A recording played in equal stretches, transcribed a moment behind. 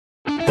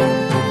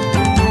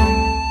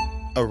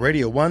a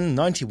Radio 1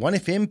 91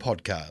 FM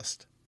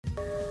podcast.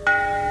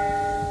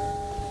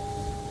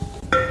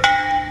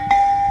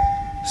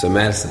 So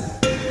Madison,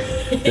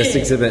 this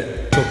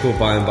exhibit, Toko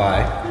by and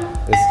by,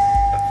 is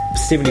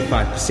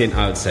 75%,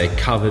 I would say,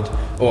 covered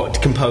or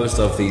composed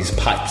of these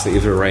pipes that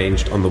you've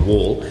arranged on the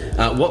wall.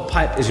 What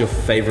pipe is your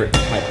favourite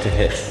pipe to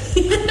hit?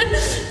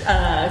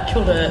 Kia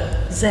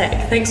ora,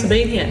 Zac. Thanks for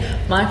being here.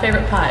 My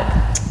favourite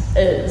pipe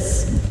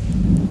is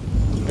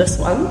this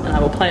one, and I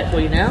will play it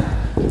for you now.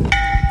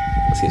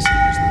 Let's get some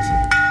resonance.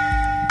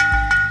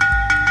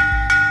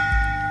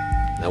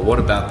 Now, what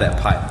about that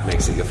pipe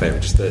makes it your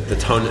favourite? Just the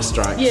tone it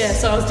strikes? Yeah,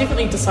 so I was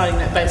definitely deciding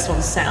that based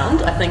on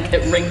sound. I think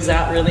it rings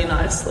out really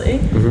nicely.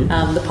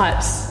 Mm-hmm. The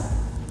pipes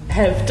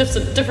have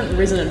different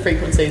resonant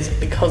frequencies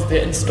because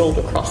they're installed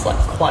across like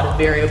quite a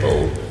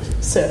variable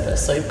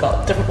surface. So you've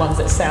got different ones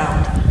that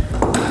sound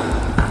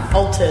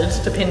altered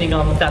depending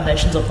on the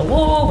foundations of the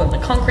wall and the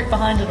concrete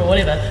behind it or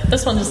whatever.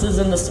 This one just is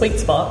in the sweet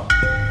spot.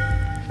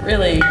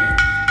 Really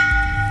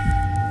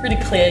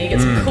clear. You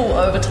get some cool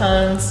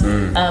overtones.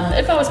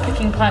 If I was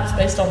picking pipes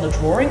based on the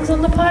drawings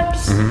on the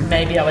pipes,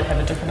 maybe I would have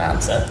a different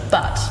answer.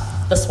 But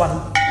this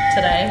one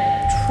today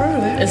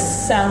is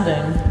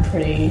sounding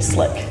pretty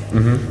slick.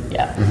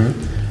 Yeah.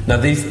 Now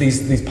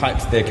these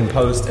pipes, they're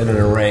composed in an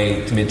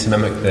array meant to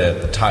mimic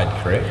the tide,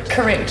 correct?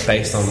 Correct.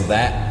 Based on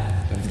that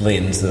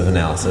lens of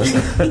analysis,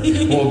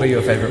 what would be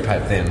your favourite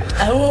pipe then?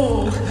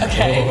 Oh,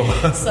 okay.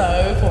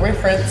 So, for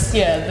reference,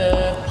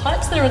 the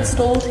pipes that are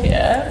installed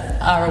here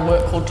are a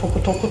work called toko.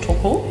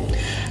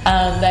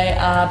 They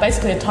are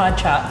basically a tide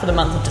chart for the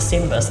month of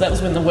December, so that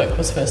was when the work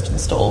was first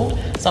installed.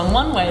 So in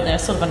one way, they're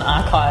sort of an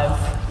archive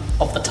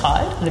of the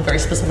tide at a very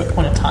specific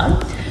point in time.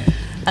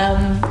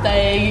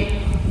 They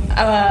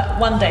are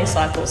one-day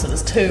cycles, so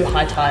there's 2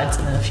 high tides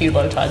and then a few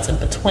low tides in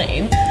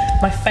between.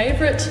 My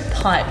favourite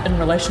pipe in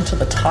relation to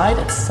the tide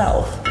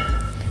itself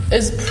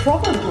is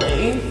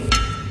probably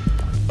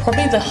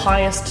the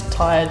highest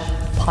tide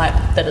pipe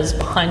that is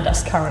behind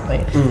us currently,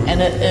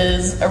 and it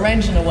is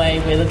arranged in a way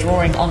where the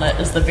drawing on it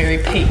is the very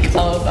peak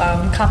of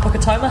Ka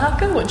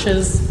Puketaumahaka, which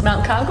is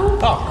Mount Cargill.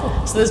 Oh,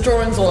 cool. So there's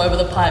drawings all over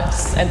the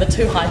pipes, and the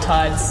 2 high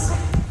tides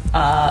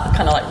are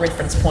kind of like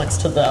reference points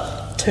to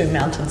the 2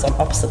 mountains on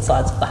opposite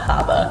sides of the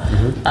harbour.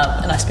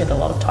 And I spend a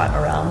lot of time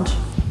around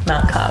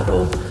Mount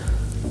Cargill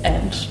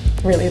and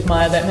really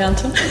admire that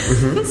mountain.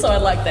 So I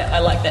like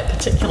that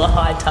particular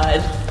high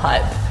tide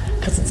pipe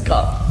because it's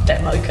got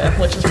that mocha,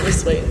 which is really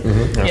sweet.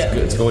 That's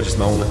good. It's gorgeous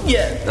moment.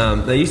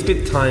 Now you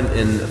spent time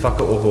in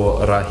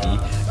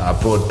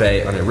Whakaohorahi, Broad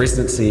Bay, on a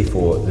residency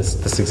for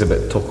this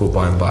exhibit, Toko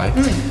by and by.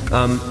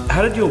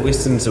 How did your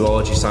Western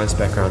zoology science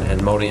background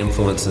and Māori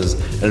influences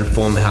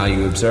inform how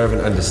you observed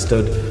and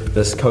understood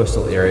this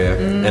coastal area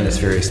and its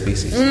various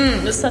species?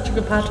 It's such a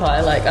good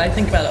patois. I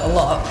think about it a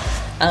lot.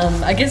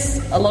 I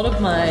guess a lot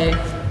of my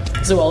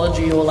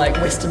zoology or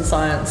Western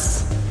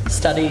science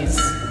studies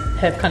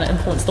have kind of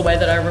influenced the way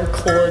that I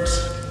record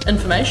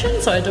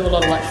information. So I do a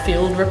lot of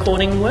field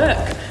recording work,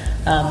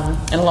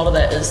 and a lot of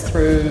that is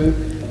through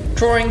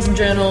drawings and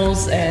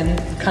journals and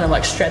kind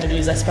of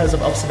strategies, I suppose,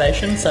 of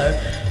observation. So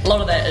a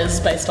lot of that is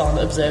based on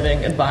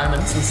observing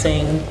environments and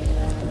seeing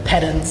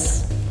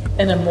patterns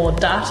in a more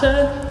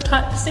data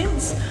type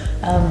sense.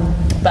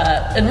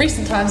 But in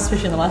recent times,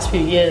 especially in the last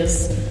few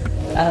years,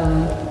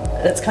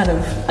 it's kind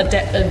of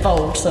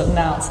evolved. So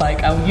now it's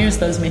I'll use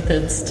those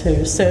methods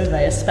to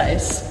survey a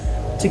space,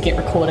 to get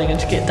recording and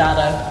to get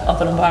data of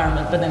an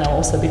environment, but then I'll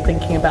also be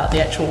thinking about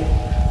the actual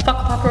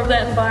whakapapa of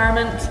that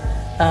environment,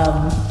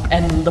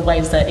 and the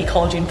ways that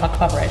ecology and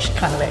whakapapa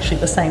are actually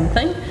the same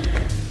thing,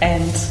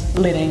 and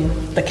letting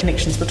the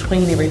connections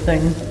between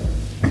everything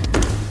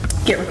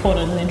get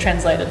recorded and then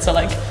translated. So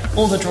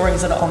all the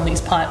drawings that are on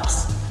these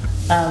pipes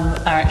are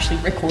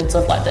actually records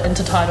of the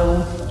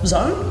intertidal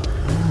zone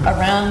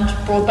around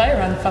Broad Bay,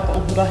 around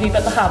Whakaohorahi,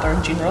 but the harbour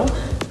in general.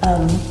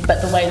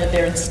 But the way that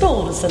they're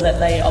installed is so that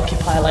they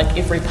occupy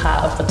every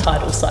part of the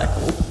tidal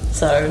cycle.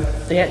 So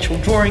the actual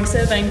drawing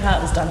surveying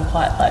part is done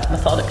quite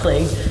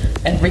methodically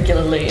and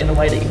regularly in a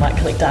way that you might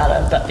collect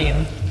data, but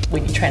then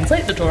when you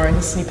translate the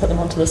drawings, you put them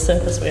onto the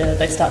surface where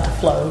they start to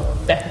flow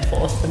back and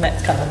forth, and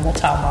that's kind of a more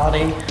Tau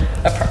Māori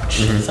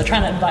approach. So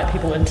trying to invite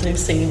people into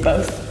seeing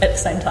both at the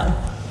same time.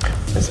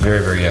 It's a very,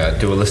 very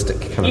dualistic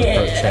kind of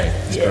approach.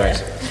 It's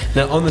great.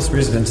 Now, on this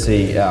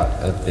residency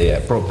at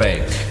the Broad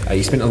Bay,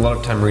 you spent a lot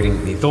of time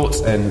reading the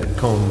thoughts and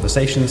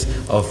conversations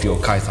of your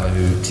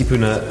kaitahu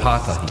tipuna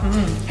pātahi.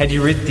 Had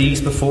you read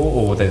these before,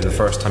 or were they the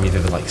first time you've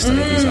ever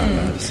studied these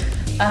archives?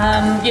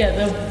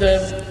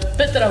 The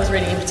bit that I was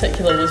reading in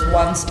particular was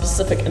one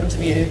specific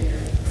interview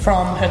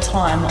from her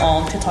time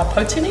on Te Tai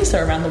Potini, so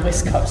around the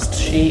west coast.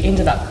 She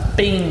ended up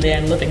being there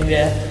and living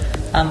there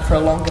for a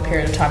longer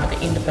period of time at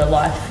the end of her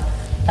life,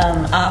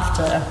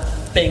 after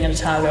being in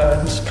Otago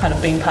and kind of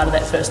being part of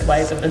that first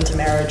wave of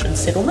intermarriage and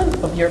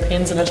settlement of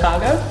Europeans in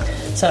Otago.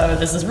 So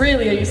there's this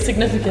really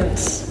significant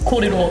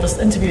kōrero, this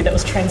interview that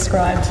was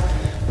transcribed,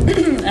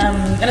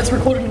 and it's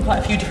recorded in quite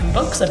a few different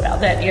books about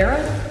that era.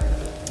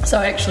 So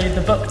actually the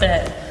book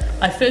that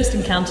I first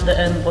encountered it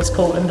in what's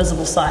called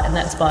Invisible Sight, and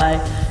that's by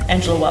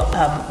Angela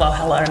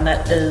Walhalla, and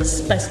that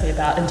is basically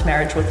about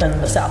intermarriage within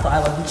the South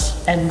Island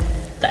and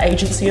the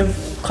agency of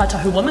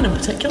Kaitahu women in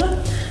particular,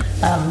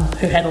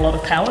 who had a lot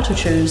of power to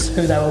choose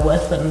who they were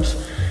with and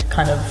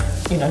kind of,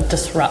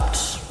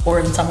 disrupt or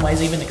in some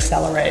ways even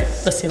accelerate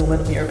the settlement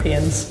of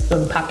Europeans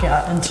from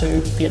Pākehā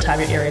into the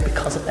Otago area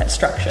because of that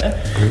structure.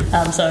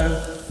 So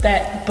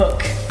that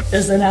book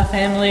is in our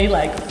family.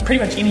 Like, pretty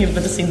much any of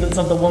the descendants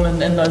of the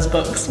woman in those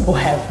books will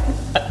have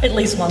at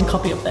least one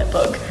copy of that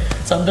book.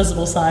 So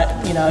Invisible Sight,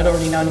 I'd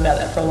already known about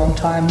that for a long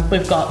time.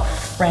 We've got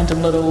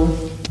random little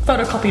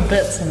photocopied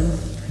bits and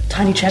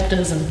tiny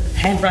chapters and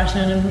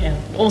handwriting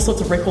and all sorts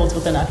of records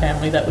within our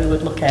family that we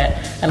would look at,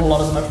 and a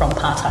lot of them are from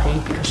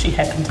Pātahi because she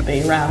happened to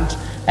be around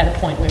at a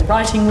point where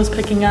writing was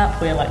picking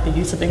up, where like the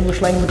use of English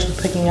language was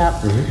picking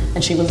up,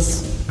 and she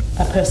was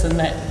a person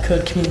that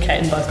could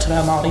communicate in both Te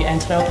Reo Māori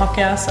and Te Reo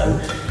Pākehā, so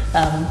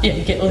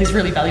you get all these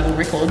really valuable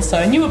records. So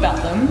I knew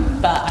about them,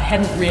 but I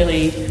hadn't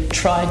really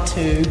tried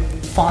to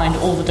find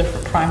all the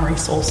different primary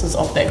sources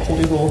of that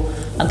kōrero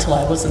until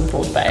I was in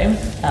Broad Bay,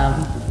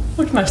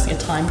 which is mostly a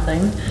time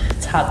thing.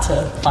 It's hard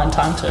to find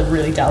time to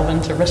really delve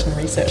into written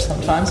research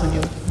sometimes when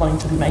you're wanting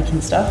to be making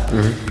stuff.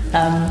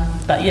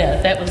 But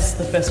yeah, that was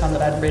the first time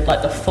that I'd read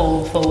like the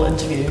full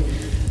interview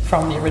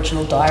from the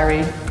original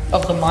diary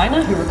of the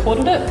miner who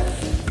recorded it,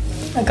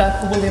 a guy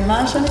called William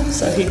Martin.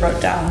 So he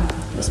wrote down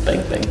this big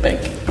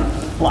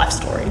life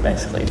story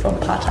basically from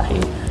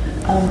Pātahi.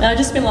 And I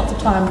just spent lots of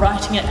time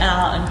writing it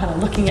out and kind of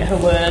looking at her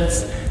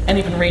words and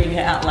even reading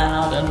it out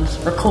loud and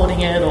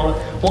recording it, or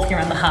walking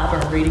around the harbour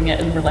and reading it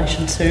in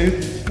relation to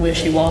where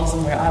she was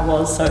and where I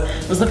was. So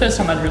it was the first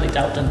time I'd really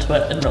delved into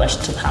it in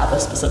relation to the harbour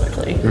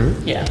specifically.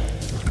 Yeah.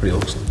 That's pretty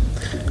awesome.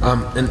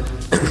 And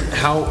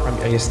how,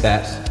 I guess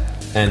that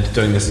and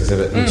doing this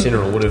exhibit in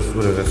general would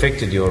have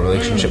affected your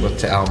relationship with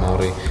Te Ao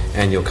Māori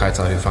and your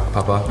kaitahu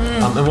whakapapa.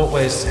 In what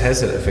ways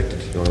has it affected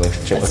your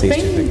relationship with these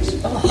two things?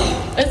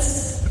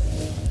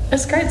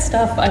 It's great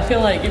stuff. I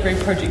feel like every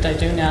project I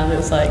do now,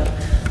 there's like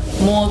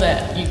more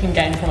that you can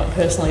gain from it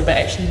personally, but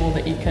actually more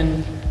that you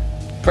can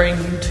bring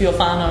to your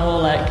whānau, or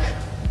like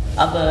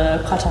other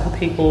kaitahu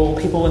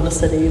people in the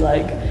city,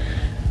 like,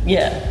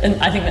 and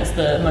I think that's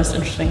the most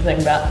interesting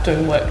thing about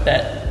doing work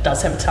that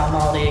does have a Te Ao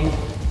Māori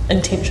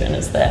intention,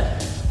 is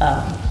that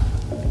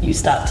you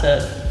start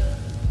to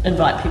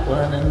invite people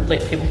in and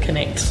let people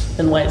connect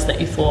in ways that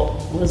you thought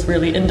was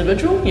really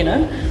individual,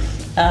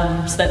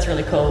 so that's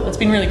really cool. It's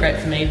been really great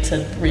for me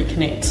to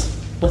reconnect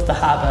with the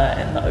harbour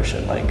and the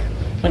ocean. Like,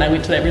 when I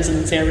went to that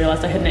residency, I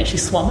realised I hadn't actually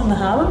swum in the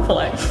harbour for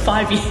like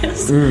 5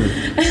 years. And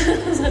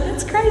I was like,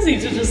 that's crazy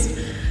to just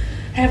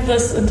have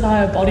this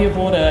entire body of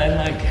water and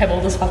like have all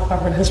this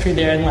whakapapa and history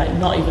there, and like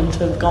not even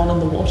to have gone in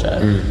the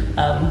water,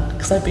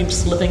 because I've been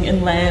just living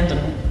inland, and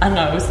I don't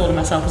know, I always thought of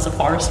myself as a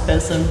forest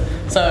person.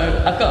 So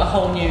I've got a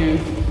whole new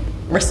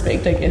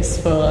respect, I guess,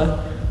 for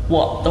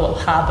what the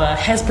harbour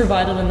has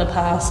provided in the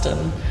past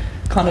and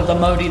kind of the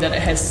mauri that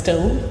it has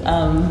still.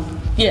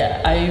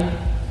 I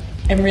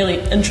am really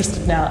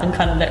interested now in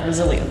kind of that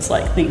resilience,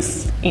 like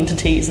these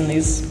entities and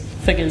these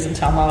figures in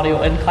Te Ao Māori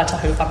or in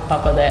kaitahu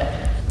whakapapa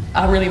that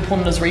are really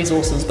important as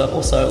resources, but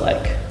also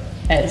like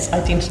as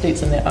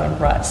identities in their own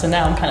right. So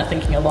now I'm kind of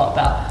thinking a lot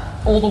about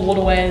all the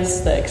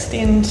waterways that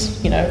extend,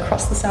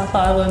 across the South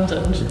Island,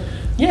 and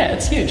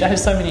it's huge. I have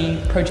so many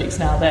projects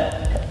now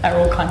that are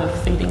all kind of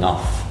feeding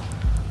off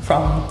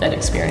from that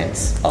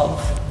experience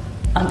of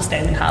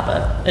understanding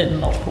harbour in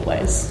multiple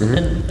ways,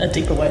 in a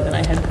deeper way than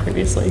I had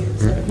previously.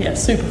 So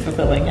super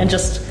fulfilling, and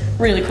just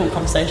really cool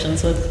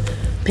conversations with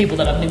people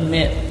that I've never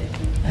met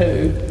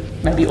who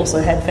maybe also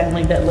had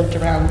family that lived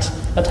around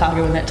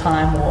Otago in that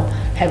time, or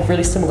have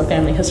really similar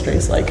family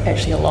histories. Like,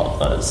 actually a lot of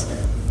those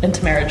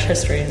intermarriage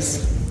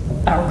histories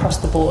are across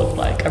the board,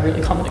 like a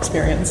really common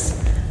experience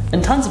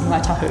in tons of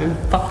Ngāi Tahu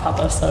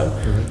whakapapa. So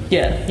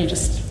you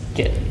just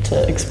get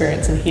to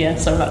experience and hear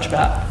so much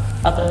about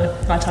other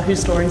Ngāi Tahu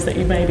stories that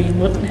you maybe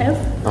wouldn't have.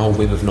 A whole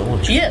web of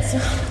knowledge. Yes.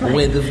 A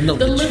web of knowledge.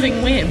 The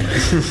living web.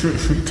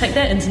 Take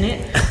that, internet.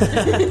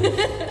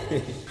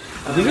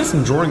 We've got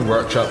some drawing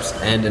workshops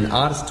and an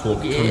artist talk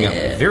coming up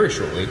very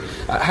shortly.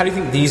 How do you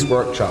think these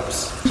Lamb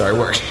chops?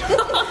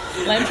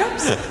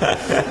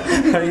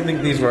 How do you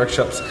think these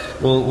workshops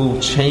will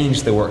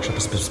change the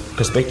workshop's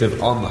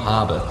perspective on the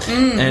harbour?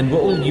 And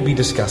what will you be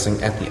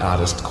discussing at the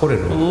artist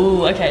kōrero?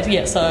 Ooh,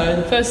 okay, so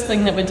the first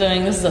thing that we're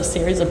doing, this is a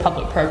series of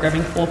public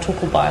programming for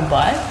toko by and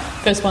by.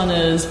 First one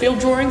is field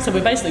drawing, so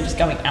we're basically just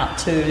going out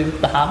to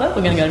the harbour.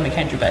 We're going to go to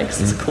McAndrew Bay because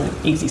it's a cool,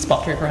 easy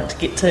spot for everyone to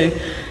get to.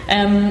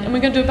 And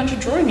we're going to do a bunch of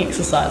drawing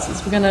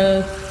exercises. We're going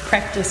to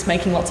practice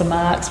making lots of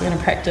marks. We're going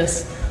to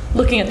practice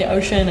looking at the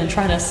ocean and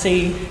trying to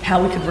see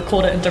how we could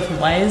record it in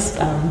different ways,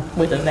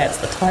 whether that's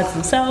the tides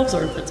themselves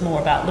or if it's more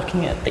about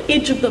looking at the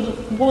edge of the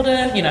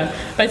water,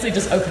 basically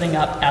just opening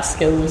up our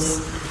skills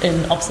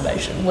in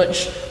observation,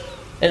 which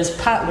is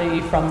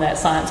partly from that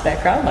science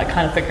background, like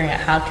kind of figuring out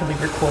how can we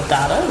record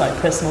data, like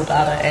personal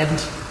data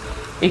and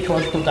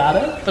ecological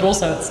data, but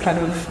also it's kind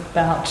of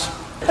about,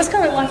 it's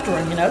kind of like life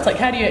drawing, it's like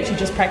how do you actually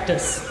just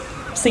practice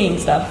seeing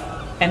stuff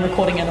and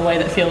recording in a way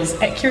that feels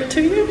accurate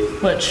to you,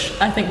 which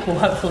I think will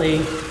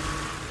hopefully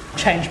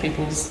change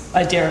people's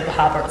idea of the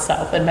harbour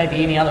itself and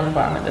maybe any other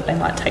environment that they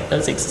might take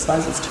those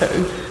exercises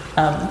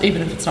to,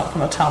 even if it's not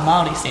from a Tau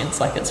Māori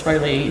sense. Like, it's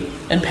really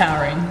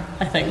empowering,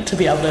 I think, to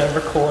be able to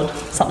record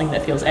something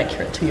that feels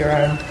accurate to your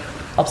own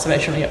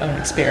observation or your own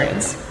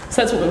experience.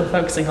 So that's what we were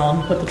focusing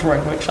on with the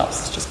drawing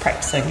workshops, just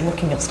practicing,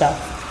 looking at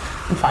stuff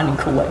and finding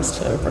cool ways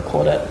to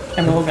record it.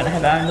 And we're all going to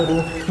have our own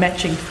little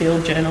matching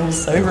field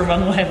journals, so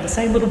everyone will have the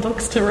same little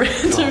books to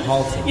read.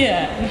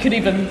 Yeah, you could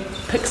even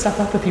pick stuff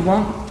up if you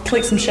want,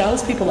 collect some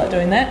shells, people like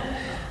doing that.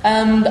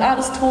 The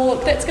artist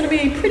talk, that's going to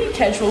be pretty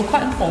casual,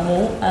 quite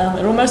informal.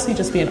 It'll mostly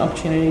just be an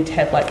opportunity to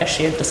have like a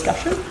shared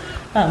discussion.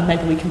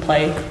 Maybe we can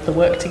play the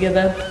work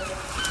together.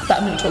 But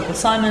I'm going to talk with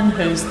Simon,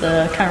 who's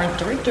the current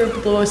director of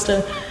the Blue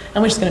Oyster,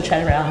 and we're just going to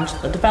chat around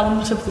the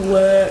development of the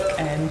work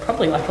and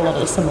probably like a lot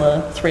of the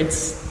similar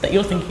threads that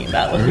you're thinking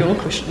about with your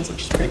questions,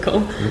 which is pretty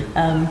cool.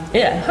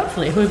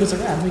 Hopefully whoever's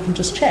around, we can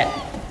just chat.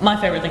 My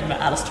favourite thing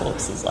about artist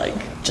talks is like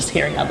just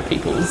hearing other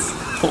people's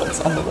thoughts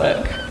on the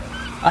work.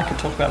 I could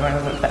talk about my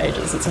own work for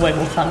ages. It's way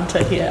more fun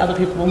to hear other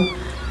people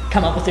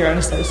come up with their own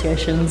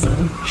associations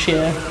and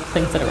share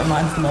things that it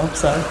reminds them of.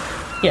 So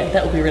yeah,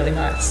 that will be really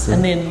nice.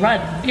 And then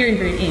right at the very,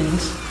 very end,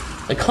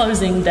 the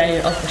closing day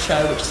of the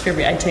show, which is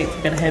February 18th,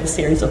 we're going to have a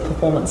series of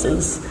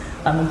performances.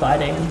 I'm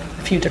inviting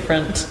a few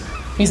different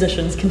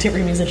musicians,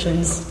 contemporary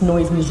musicians,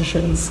 noise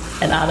musicians,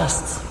 and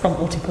artists from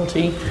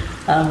Otipoti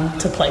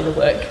to play the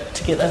work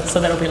together.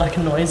 So that'll be like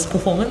a noise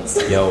performance.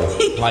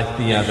 Like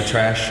the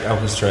Trash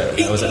Orchestra,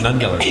 was it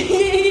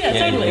Nungallery?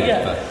 Totally.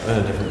 But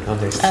in a different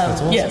context. That's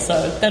awesome. Yeah,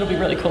 so that'll be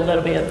really cool.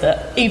 That'll be at the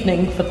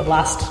evening for the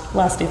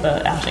last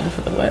ever outing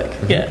for the work.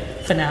 Yeah,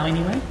 for now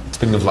anyway.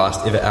 Speaking of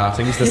last ever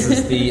outings, this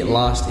is the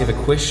last ever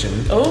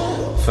question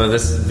for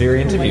this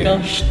very interview. Oh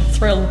my gosh,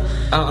 thrill.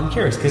 I'm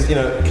curious, because,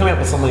 coming up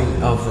with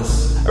something of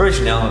this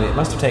originality, it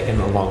must have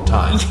taken a long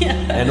time. Yeah.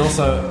 And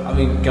also,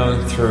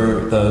 going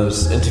through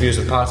those interviews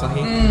with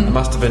Pātahi, it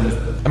must have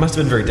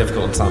been very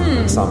difficult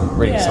in some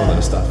reading some of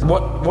those stuff.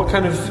 What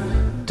kind of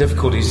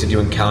difficulties did you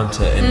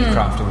encounter in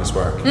crafting this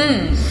work?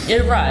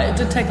 Yeah, right. It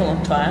did take a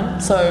long time.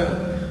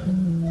 So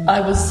I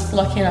was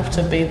lucky enough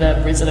to be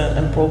the resident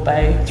in Broad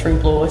Bay through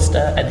Blue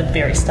Oyster at the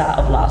very start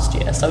of last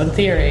year. So in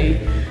theory,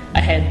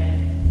 I had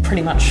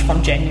pretty much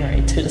from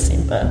January to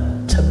December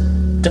to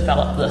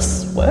develop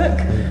this work,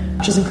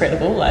 which is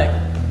incredible. Like,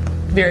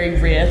 very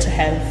rare to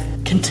have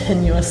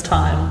continuous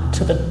time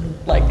to the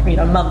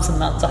months and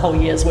months, a whole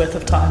year's worth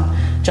of time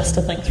just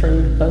to think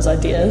through those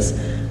ideas.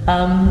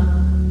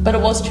 But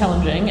it was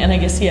challenging, and I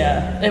guess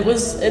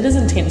it is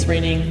intense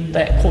reading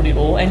that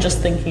kōrero and just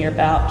thinking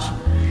about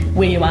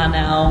where you are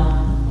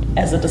now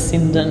as a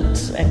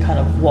descendant and kind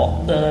of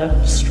what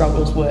the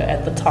struggles were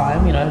at the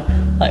time.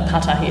 Like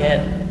Pātahi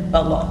had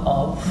a lot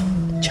of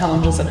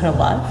challenges in her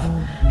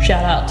life.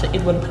 Shout out to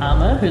Edwin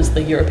Palmer, who's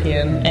the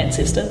European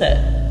ancestor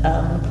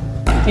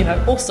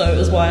that also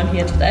is why I'm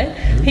here today.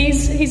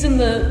 He's in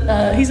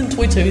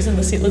Toitu, he's in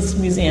the Settlers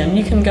Museum.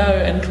 You can go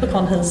and click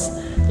on his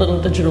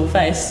little digital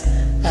face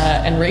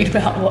and read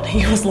about what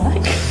he was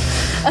like.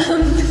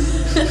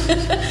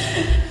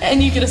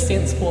 And you get a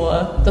sense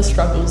for the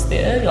struggles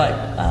there.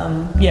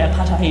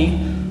 Pātahi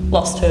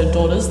lost her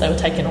daughters. They were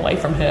taken away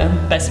from her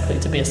basically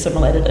to be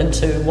assimilated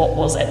into what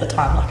was at the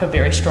time like a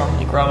very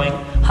strongly growing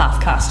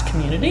half-caste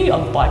community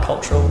of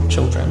bicultural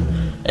children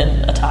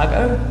in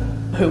Otago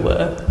who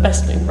were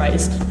basically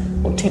raised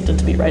or attempted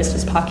to be raised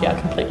as Pākehā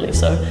completely.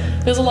 So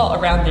there's a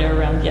lot around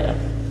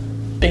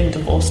being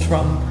divorced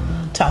from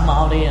Tau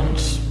Māori and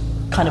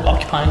kind of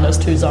occupying those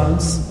two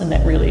zones in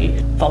that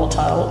really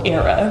volatile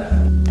era.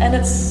 And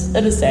it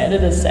is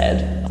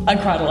sad. I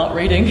cried a lot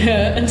reading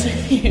her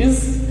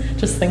interviews,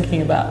 just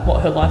thinking about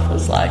what her life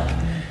was like.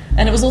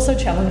 And it was also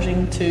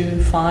challenging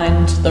to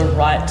find the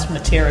right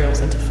materials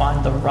and to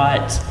find the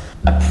right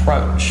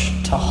approach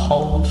to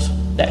hold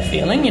that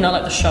feeling.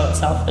 The show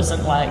itself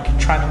isn't like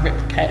trying to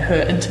replicate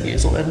her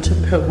interviews or into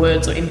her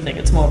words or anything.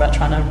 It's more about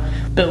trying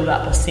to build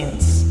up a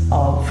sense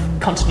of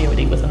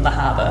continuity within the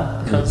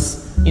harbour, because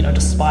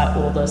despite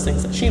all those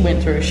things that she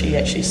went through, she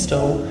actually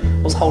still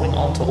was holding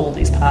on to all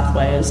these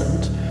pathways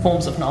and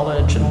forms of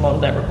knowledge, and a lot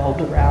of that revolved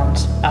around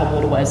our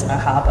waterways and our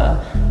harbour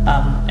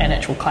and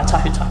actual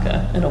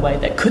kaitahutaka in a way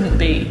that couldn't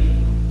be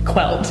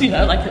quelled, it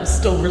was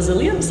still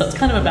resilient. So it's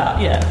kind of about,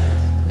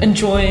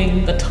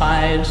 enjoying the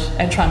tide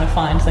and trying to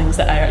find things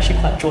that are actually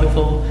quite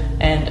joyful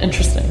and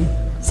interesting.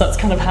 So it's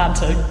kind of hard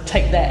to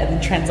take that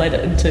and translate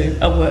it into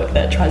a work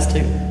that tries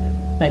to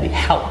maybe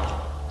help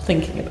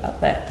thinking about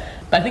that.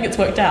 But I think it's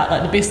worked out.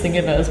 Like, the best thing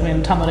ever is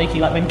when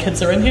tamariki, when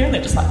kids are in here and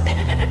they're just like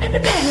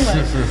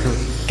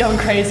going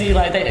crazy.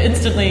 Like, they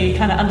instantly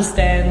kind of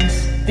understand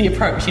the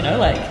approach,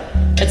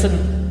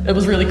 it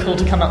was really cool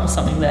to come up with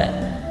something that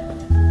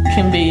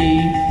can be,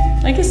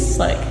 I guess,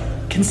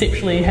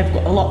 conceptually have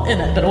got a lot in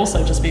it, but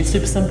also just be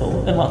super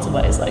simple in lots of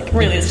ways.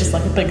 Really, it's just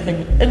like a big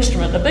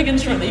instrument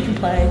that you can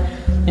play,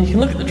 and you can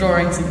look at the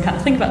drawings and kind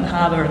of think about the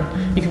harbour,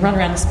 and you can run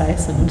around the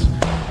space and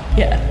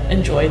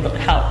enjoy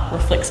how it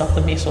reflects off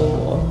the metal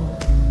or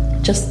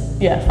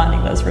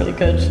finding those really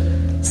good,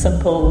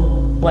 simple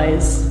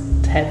ways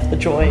to have the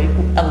joy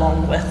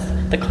along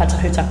with the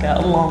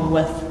kaitahutaka, along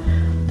with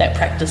that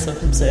practice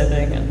of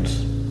observing and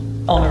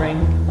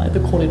honouring like the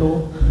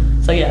kōrero.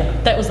 So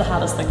that was the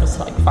hardest thing, was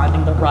like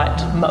finding the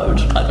right mode,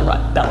 like the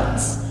right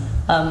balance.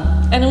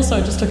 And also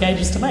it just took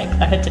ages to make.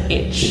 I had to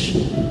etch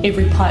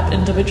every pipe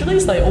individually,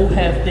 so they all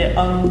have their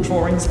own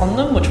drawings on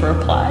them which were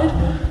applied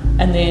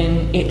and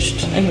then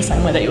etched in the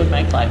same way that you would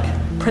make like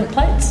print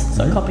plates,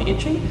 so copy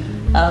etching.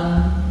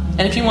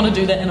 And if you want to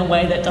do that in a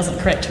way that doesn't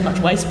create too much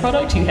waste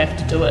product, you have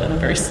to do it in a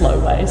very slow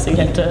way. So you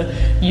have to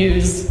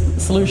use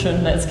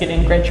solution that's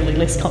getting gradually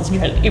less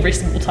concentrated every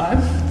single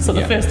time. So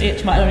the first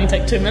etch might only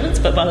take 2 minutes,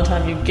 but by the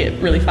time you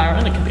get really far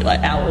in, it can be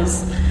like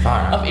hours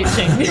of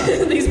etching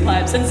these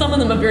pipes. And some of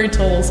them are very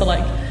tall. So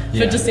like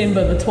for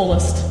December, the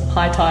tallest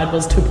high tide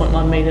was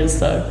 2.1 metres.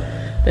 So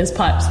there's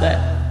pipes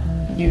that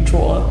you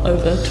draw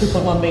over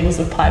 2.1 metres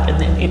of pipe and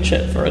then etch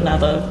it for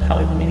another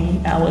however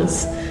many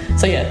hours.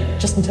 So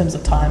just in terms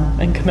of time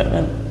and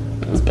commitment,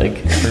 it was big.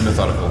 Very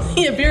methodical.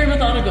 Very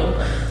methodical.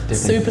 Definitely.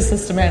 Super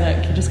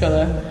systematic. You just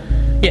gotta,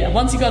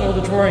 once you got all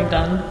the drawing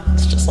done,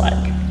 it's just like,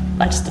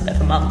 I just did that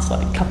for months,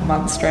 like a couple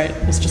months straight.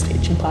 It was just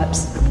etching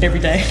pipes every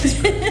day.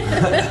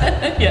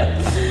 Yeah.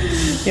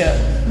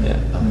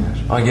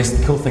 I guess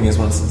the cool thing is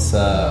once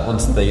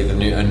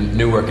the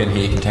new work in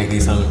here, you can take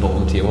these home and bolt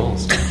them to your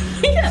walls.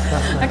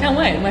 I can't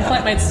wait. My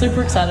flatmate's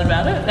super excited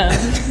about it.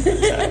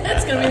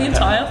 It's going to be the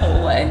entire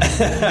hallway.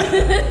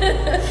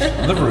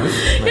 The roof.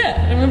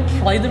 And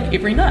we'll play them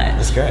every night.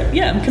 That's great.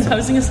 Yeah, I'm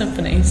composing a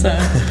symphony, so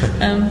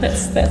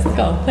that's the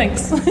goal.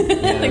 Thanks.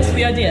 Thanks for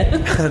the idea.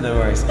 No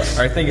worries.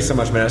 All right, thank you so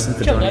much, Madison,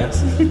 for joining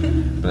us.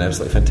 Been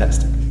absolutely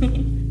fantastic.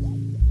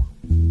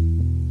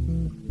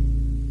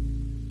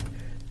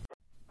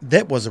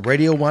 That was a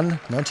Radio 1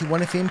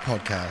 91 FM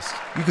podcast.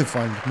 You can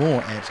find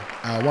more at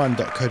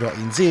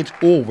r1.co.nz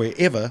or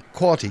wherever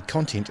quality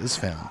content is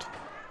found.